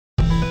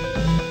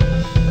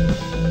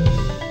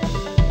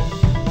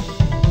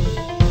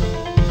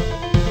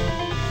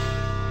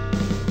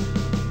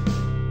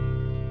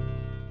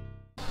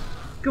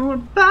gonna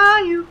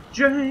buy you a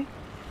drink.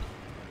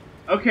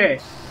 Okay,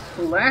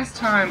 the last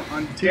time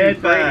on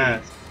Dead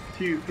Brady.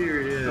 Too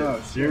furious.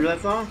 Oh, do you remember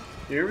that song?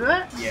 Do you remember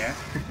that? Yeah.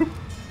 Dude,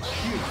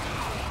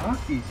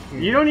 fuck these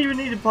kids. You don't even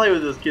need to play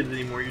with those kids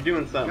anymore. You're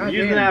doing something. God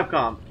Use the damn.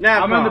 Navcom.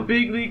 I'm in the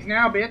big leagues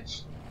now,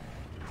 bitch.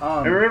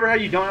 And remember how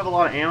you don't have a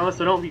lot of ammo,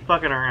 so don't be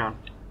fucking around.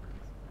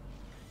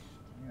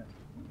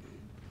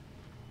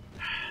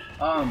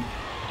 I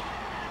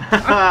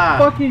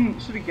fucking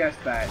should have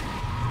guessed that.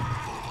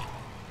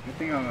 I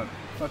think I'm a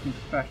fucking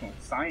professional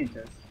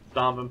scientist.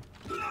 Stomp him.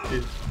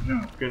 He's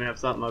gonna have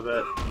something, I bet.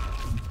 Look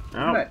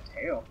at that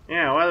tail.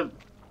 Yeah, well,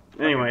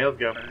 anyway, let's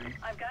go.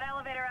 I've got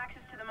elevator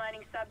access to the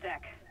mining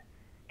subdeck.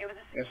 It was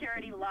a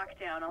security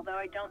lockdown, although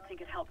I don't think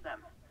it helped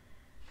them.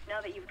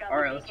 Now that you've got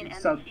the beacon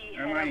and the key,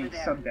 head over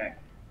there. Subdeck.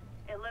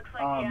 It looks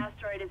like the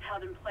asteroid is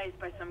held in place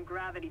by some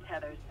gravity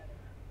tethers.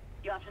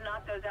 You'll have to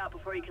knock those out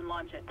before you can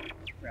launch it.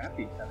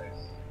 Gravity tethers.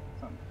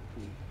 Something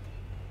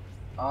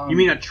cool. You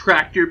mean a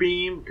tractor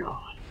beam?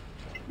 God.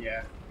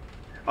 Yeah.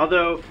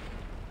 Although,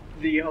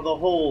 the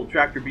whole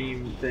tractor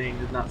beam thing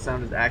does not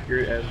sound as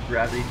accurate as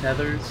gravity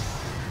tethers.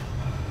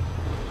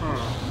 Huh.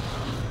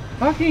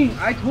 Fucking,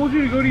 I told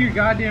you to go to your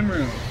goddamn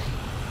room.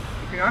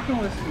 If you're not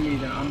gonna listen to me,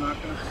 then I'm not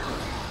gonna listen.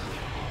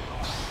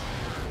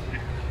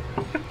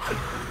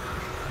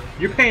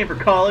 You're paying for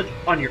college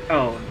on your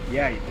own.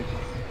 Yeah, you bitches.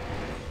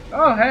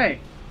 Oh, hey.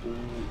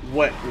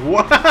 What?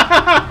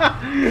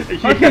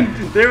 Yeah,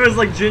 there was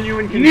like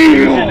genuine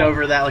confusion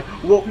over that. Like,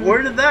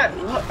 where did that?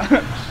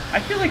 I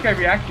feel like I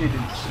reacted in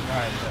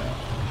surprise.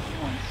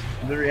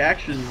 The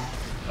reaction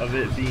of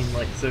it being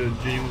like so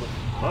genuine.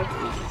 Fuck,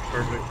 this is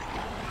perfect.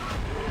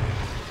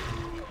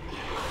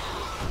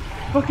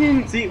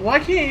 Fucking. See, why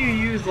can't you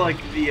use like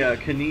the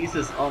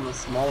kinesis on the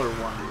smaller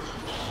ones?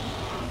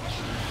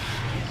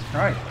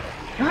 Right.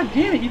 God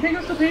damn it! You think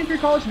I'm still paying for your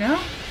college now?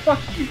 Fuck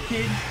you,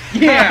 kid.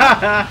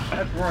 Yeah.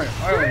 That's right.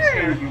 I always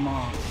hated your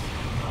mom.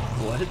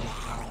 What?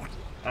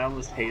 I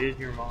almost hated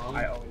your mom.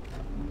 I always.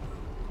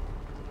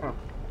 Huh.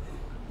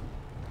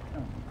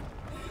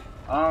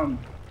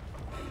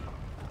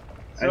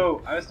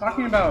 So I was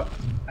talking about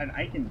an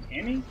Ike and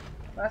Tammy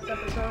last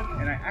episode,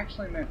 and I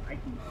actually meant Ike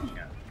and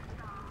Tina.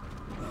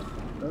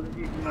 Those of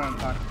you who know what I'm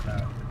talking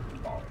about,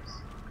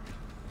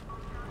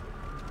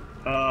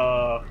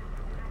 ballers.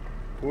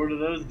 What are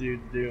those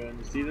dudes doing?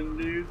 You see them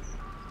dudes?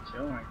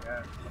 Chilling, I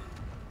guess.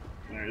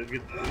 Alright, let's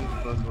get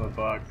those in the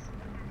box.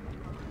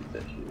 Get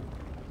that shit.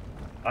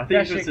 I think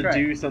you're supposed to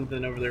do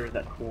something over there with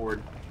that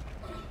cord.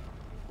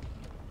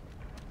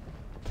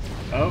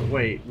 Oh,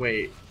 wait.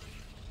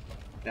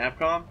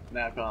 Navcom?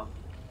 Navcom.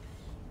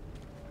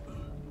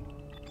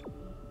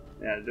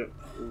 Yeah,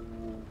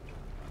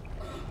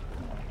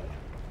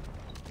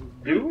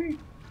 do we?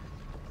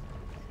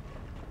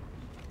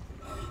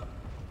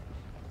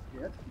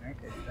 Yeah, that's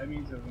connected. That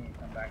means that when we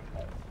come back,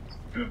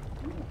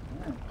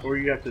 or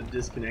you have to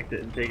disconnect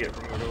it and take it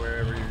from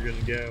wherever you're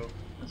gonna go.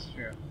 That's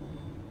true.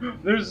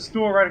 There's a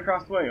stool right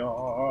across the way.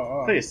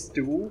 Say a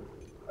stool?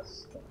 A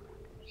stool.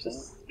 Just a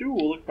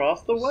stool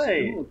across the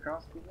way. Stool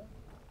across the way.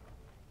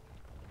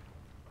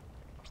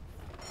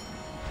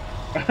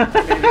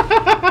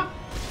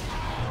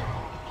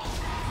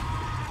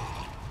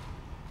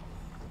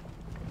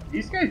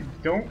 These guys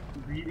don't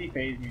really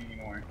faze me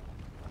anymore.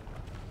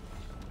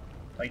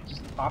 Like,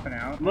 just popping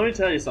out. Let me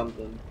tell you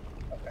something.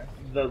 Okay.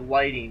 The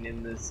lighting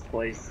in this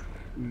place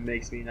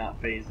makes me not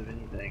phased of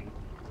anything.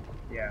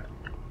 Yeah.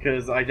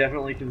 Because I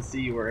definitely can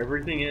see where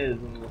everything is,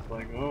 and it's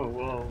like, oh,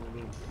 well,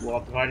 there's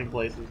lots of hiding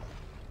places.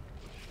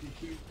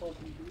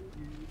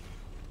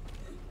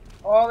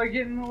 Oh, they're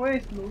getting away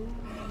smooth.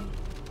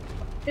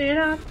 And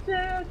I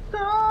said,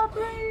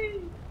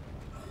 sorry.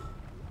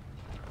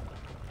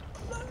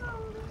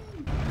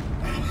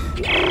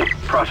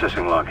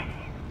 Processing log.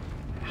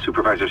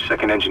 Supervisor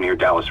Second Engineer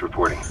Dallas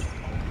reporting.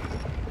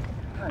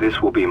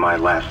 This will be my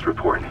last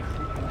report.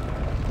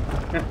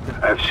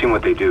 I've seen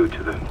what they do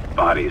to the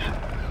bodies,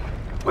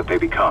 what they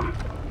become.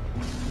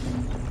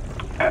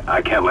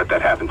 I can't let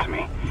that happen to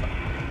me.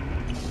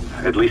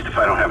 At least if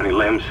I don't have any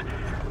limbs,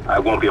 I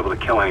won't be able to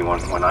kill anyone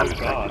when I'm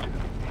infected.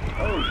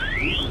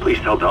 Please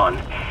tell Dawn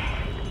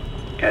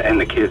and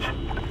the kids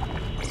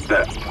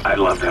that I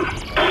love them.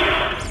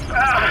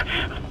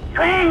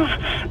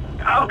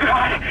 Oh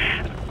God!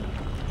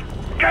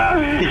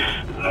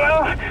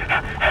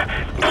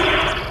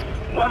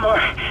 One more.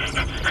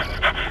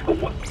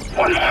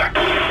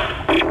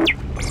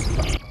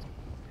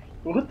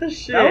 What the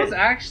shit? That was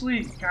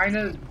actually kind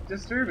of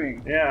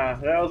disturbing. Yeah,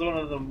 that was one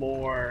of the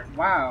more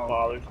Wow.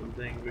 bothersome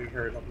things we've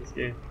heard on this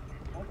game.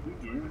 What we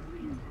did, we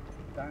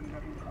done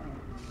having fun.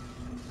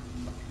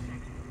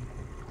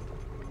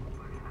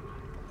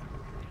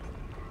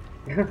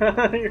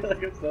 You're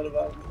like upset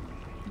about it.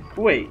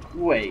 Wait.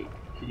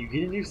 Can you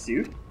get a new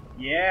suit?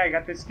 Yeah, I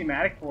got the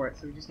schematic for it,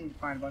 so we just need to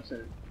find a bunch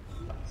of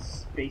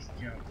space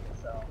junk to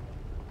sell.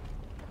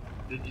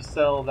 Did you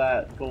sell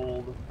that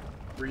gold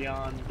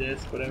Freon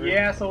disc, whatever?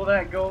 Yeah, sold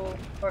that gold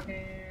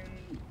fucking...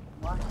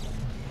 What?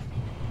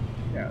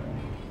 Yeah.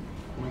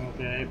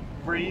 Okay.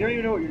 Brady,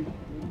 you don't even know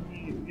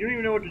what you're You don't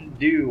even know what to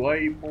do. Why are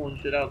you pulling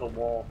shit out of the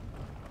wall?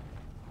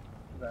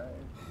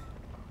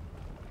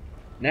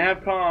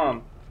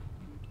 Navcom!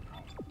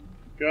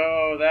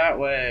 Go that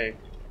way.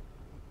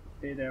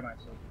 Stay there, my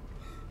children.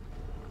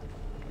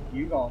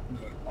 You all can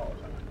go to college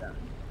on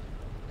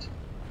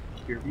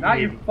that.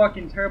 Not your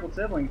fucking terrible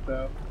siblings,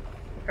 though.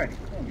 They're trying to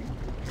kill me.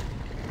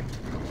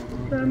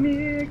 Come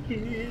here,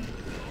 kid.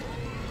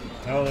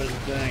 Oh, there's a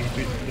thing.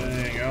 Shoot the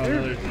thing. Oh,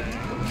 another thing.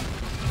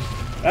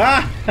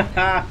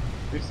 Ah!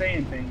 They're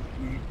saying things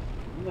to me.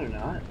 No, they're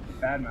not.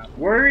 Bad mouth.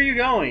 Where are you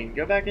going?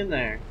 Go back in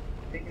there.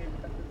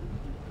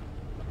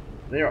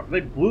 They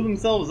blew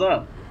themselves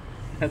up.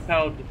 That's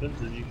how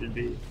defensive you should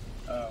be.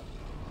 Oh.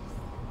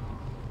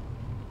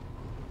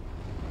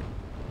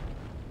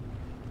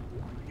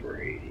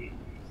 Brady.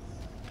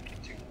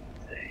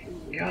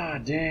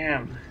 God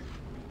damn.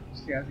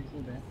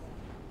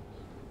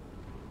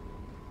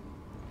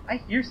 I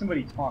hear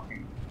somebody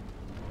talking.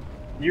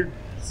 You're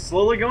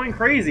slowly going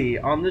crazy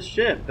on this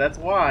ship. That's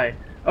why.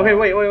 Okay,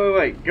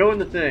 wait. Go in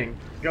the thing.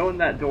 Go in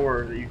that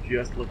door that you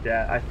just looked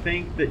at. I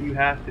think that you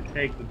have to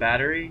take the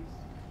battery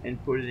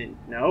and put it in.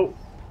 No.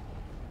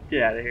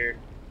 Get out of here.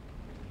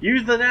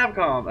 Use the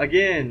Navcom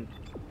again.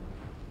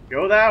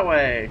 Go that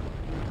way.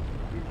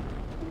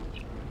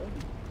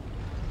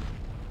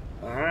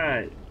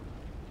 Alright.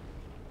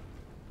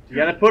 You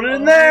gotta put it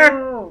in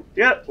there!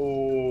 Yep.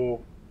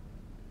 Oh.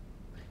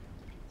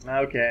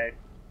 Okay.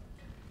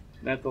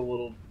 That's a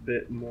little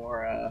bit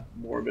more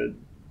morbid.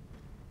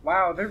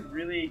 Wow, they're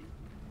really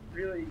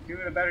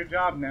doing a better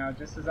job now,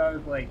 just as I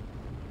was like,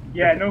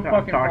 yeah, no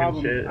fucking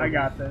problem, shit. I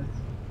got this.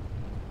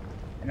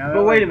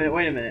 But wait a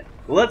minute.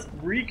 Let's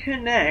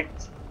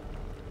reconnect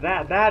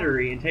that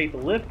battery and take the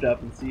lift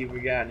up and see if we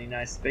got any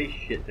nice space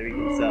shit that we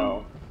can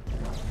sell.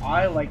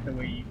 I like the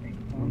way you think.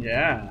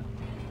 Yeah.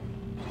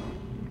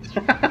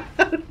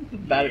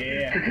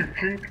 Yeah.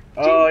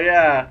 Oh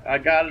yeah, I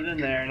got it in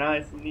there,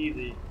 nice and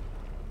easy.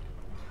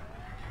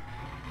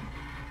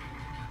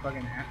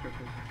 Fucking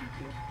astrophysics.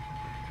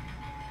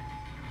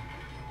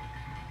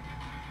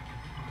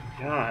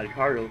 God,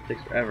 cargo lift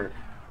takes forever.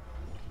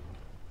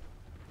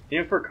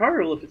 You know, for a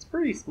cargo lift, it's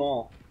pretty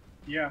small.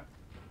 Yeah.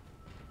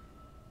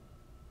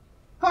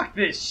 Fuck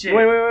this shit!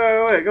 Wait,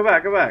 go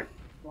back.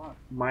 What?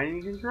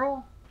 Mining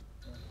control?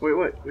 Wait,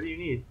 what do you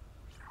need?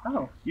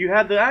 Oh. You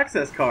had the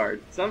access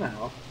card,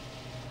 somehow.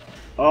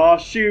 Oh,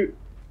 shoot.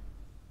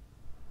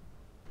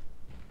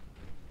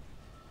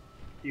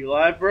 You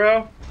alive,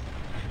 bro?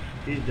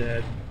 He's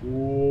dead.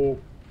 Ooh.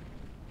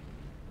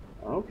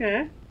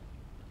 Okay.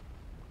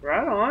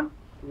 Right on.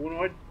 What do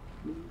I...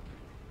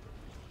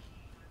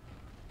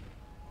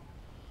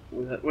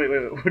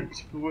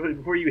 Wait.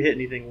 Before you hit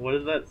anything, what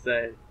does that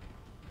say?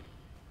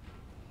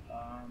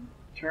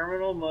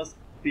 Terminal must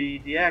be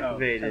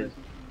deactivated.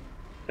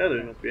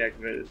 Tethers must be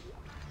activated.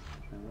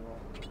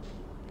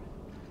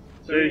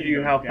 Shows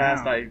you how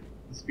fast I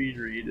speed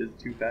read is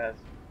too fast.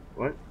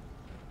 What?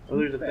 Oh,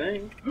 there's a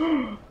thing.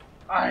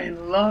 I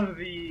love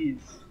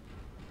these.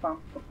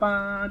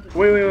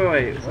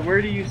 Wait. So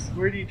where do you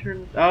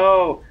turn?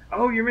 Oh,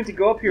 you're meant to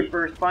go up here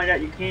first, find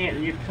out you can't,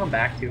 and you have to come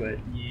back to it.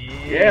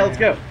 Yeah, let's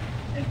go.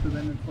 And so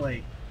then it's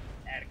like,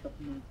 add a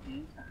couple minutes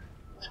game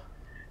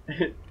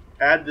time.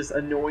 Add this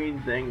annoying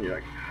thing. You're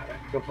like, God, I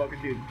have to go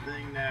fucking do the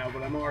thing now,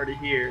 but I'm already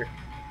here.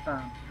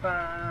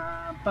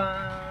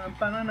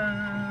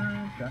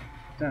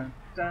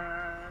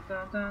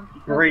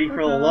 Brady,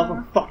 for the love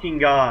of fucking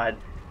God.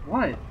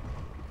 What?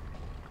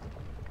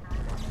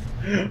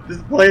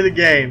 Just play the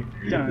game.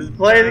 Just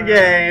play the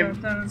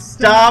game.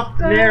 Stop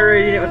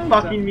narrating it with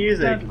fucking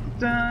music.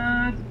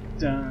 Shut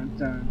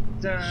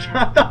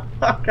the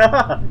fuck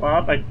up.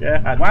 Oh my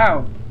God.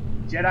 Wow.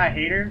 Jedi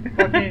hater?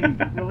 Fucking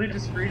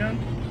religious freedom?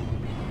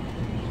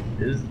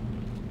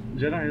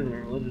 Jedi isn't a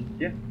religion.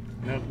 Yeah.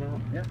 No, it's not.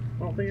 Yeah. I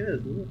don't think it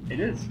is it? It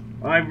is.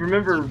 I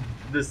remember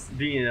this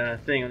being a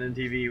thing on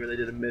MTV where they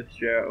did a myth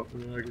show.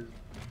 Like, is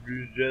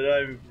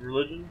Jedi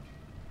religion?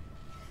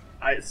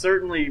 I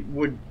certainly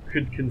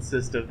could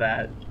consist of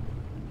that.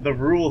 The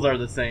rules are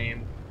the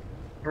same.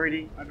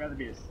 Brady, I'd rather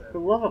be a Sith. For the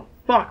love of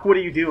fuck, what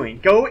are you doing?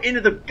 Go into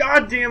the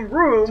goddamn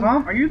room.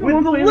 Tom, are you the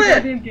one playing the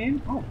goddamn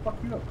game? Oh,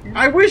 fuck you up.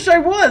 I wish I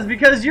was,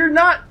 because you're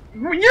not.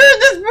 You're in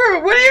this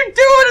room. What are you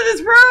doing in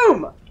this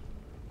room?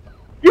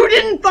 You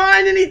didn't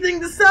find anything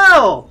to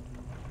sell!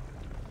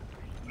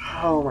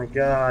 Oh my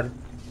God.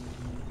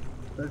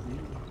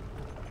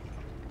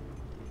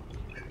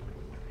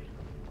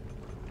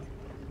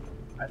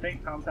 I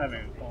think Tom's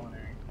having a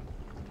culinary.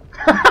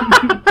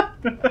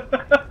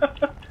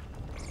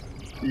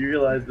 You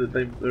realize that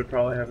they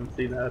probably haven't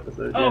seen that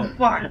episode yet. Oh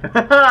fuck!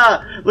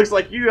 Looks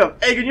like you have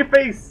egg in your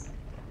face!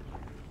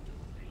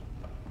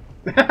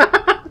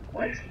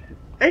 What?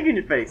 Egg in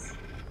your face!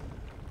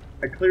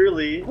 I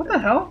clearly... What the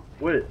hell?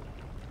 What?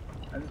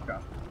 I just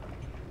dropped it.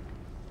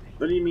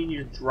 What do you mean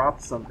you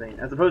dropped something?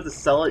 As opposed to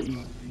sell it,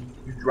 you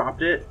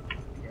dropped it?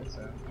 I guess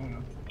so. I don't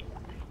know.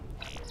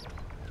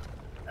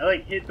 I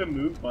like hit the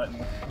move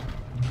button.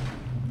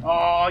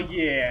 Oh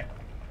yeah.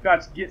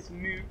 Got to get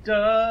some move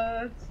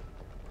duds.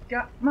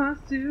 Got my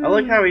suit. I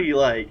like how he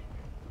like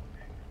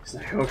He's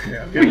like, okay,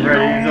 I'm getting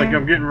ready. He's like,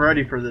 I'm getting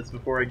ready for this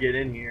before I get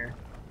in here.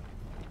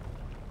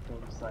 So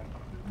I'm just like,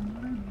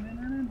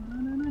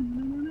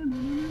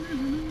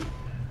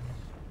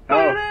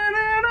 oh,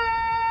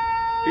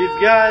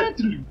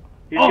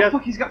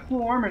 he's got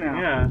full armor now.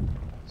 Yeah.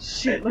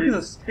 Shit, look at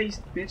those space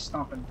bitch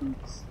stomping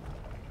boots.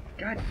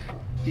 God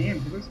damn,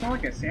 do we smell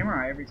like a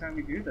samurai every time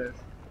we do this?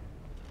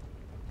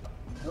 I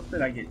hope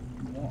that I get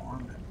more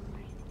armor.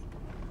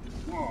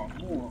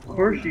 Of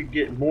course you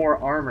get more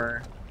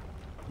armor.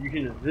 You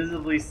can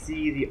visibly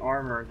see the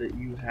armor that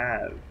you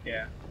have.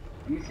 Yeah.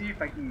 Let me see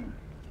if I can...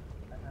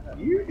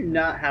 You do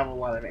not have a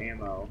lot of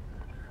ammo.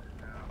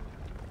 No.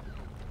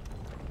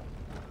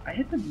 I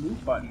hit the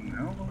move button. I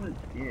don't know what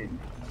it did.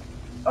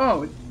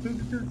 Oh, it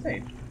moved it to the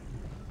safe.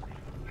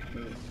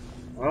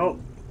 Well...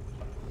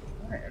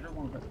 Why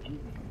everyone does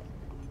anything?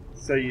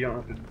 So you don't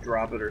have to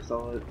drop it or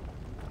sell it.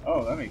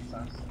 Oh, that makes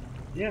sense.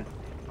 Yeah.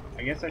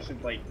 I guess I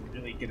should, like,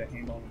 really get a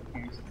handle on the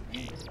things.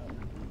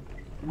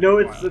 No,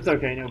 it's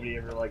okay. Nobody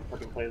ever, like,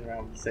 fucking plays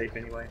around with the safe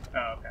anyway.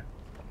 Oh, okay.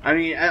 I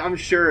mean, I'm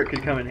sure it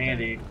could come in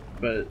handy,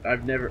 but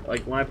I've never,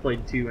 like, when I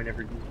played 2, I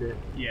never used it.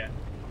 Yeah.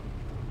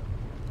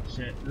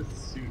 Shit, this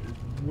suit is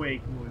way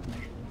cooler than the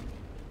other one.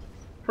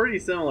 Pretty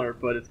similar,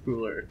 but it's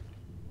cooler.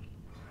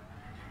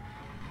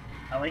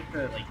 I like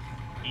the, like,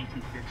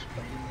 anti-stitch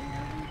plating they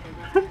have on each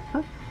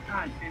other.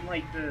 God, and,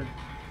 like, the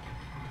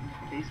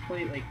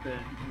faceplate, like, the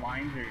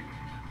lines are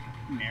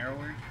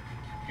narrower,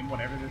 and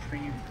whatever this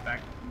thing is, it's back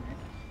to the neck.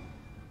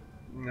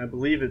 I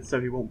believe it's so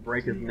he won't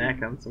break his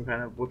neck on some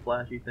kind of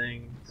whiplashy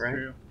thing, right?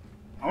 True.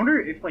 I wonder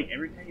if, like,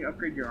 every time you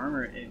upgrade your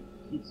armor, it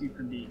keeps you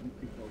from being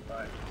killed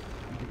by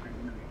different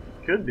enemies.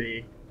 Could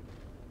be.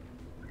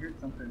 I heard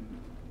something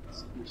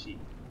squishy.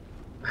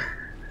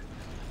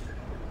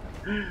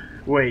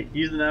 Wait,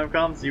 use the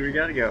navcom, see where you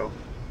gotta go.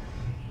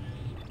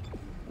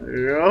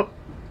 Yep.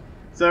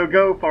 So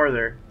go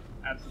farther.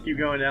 Absolutely. Keep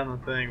going down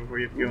the thing before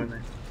you have to go in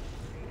there.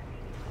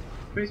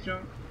 Space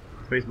junk.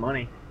 Space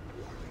money.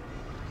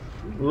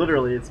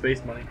 Literally, it's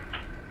space money.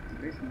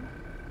 Space money.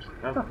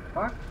 Oh. What the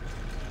fuck?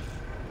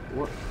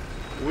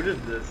 What is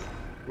this?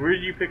 Where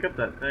did you pick up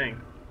that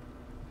thing?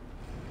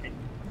 I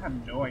have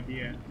no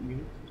idea.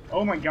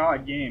 Oh my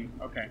god, game.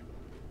 Okay.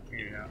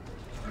 Figured it out.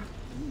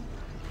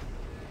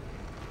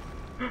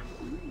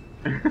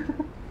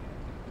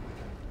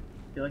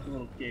 You're like a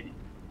little kid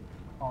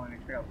following a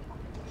trail.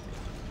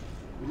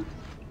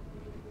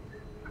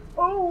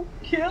 Oh,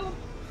 kill!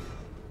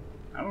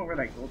 I don't know where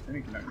that gold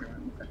semiconductor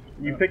went.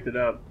 You picked it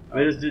up.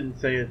 I just didn't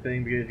say a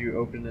thing because you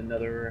opened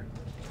another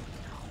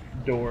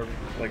door,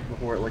 like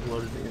before it like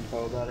loaded the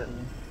info about it.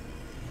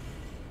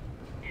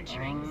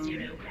 Entering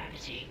zero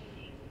gravity.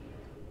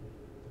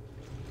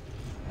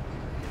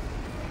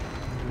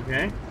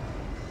 Okay.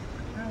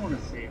 I want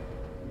to save.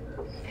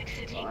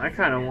 Exiting I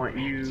kind of zero want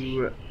you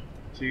gravity.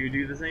 to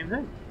do the same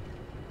thing.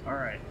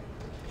 Alright.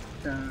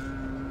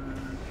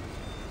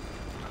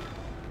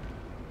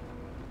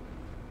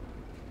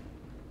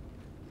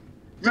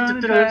 Run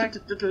it back. I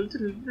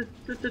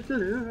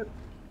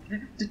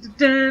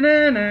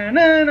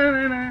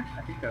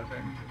think that was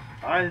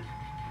right.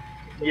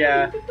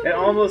 Yeah, it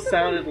almost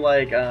sounded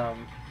like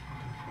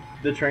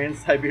the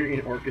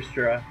Trans-Siberian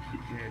Orchestra.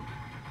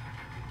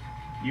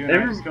 You and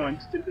I just going.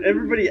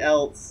 Everybody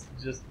else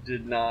just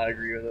did not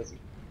agree with us.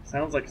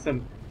 Sounds like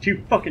some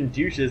two fucking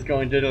douches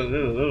going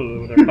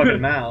with their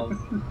fucking mouths.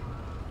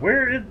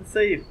 Where is the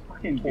safe?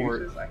 Fucking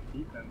port? douches, I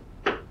hate them.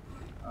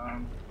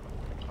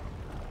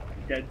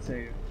 Dead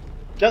save.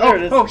 Yeah, there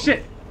it is. Oh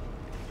shit!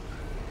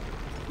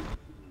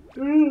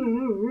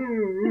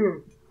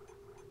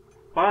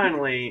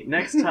 Finally,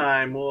 next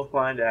time we'll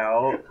find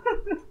out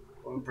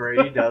when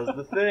Brady does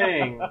the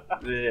thing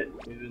that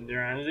he's been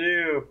trying to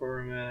do for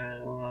a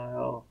minute, a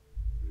while.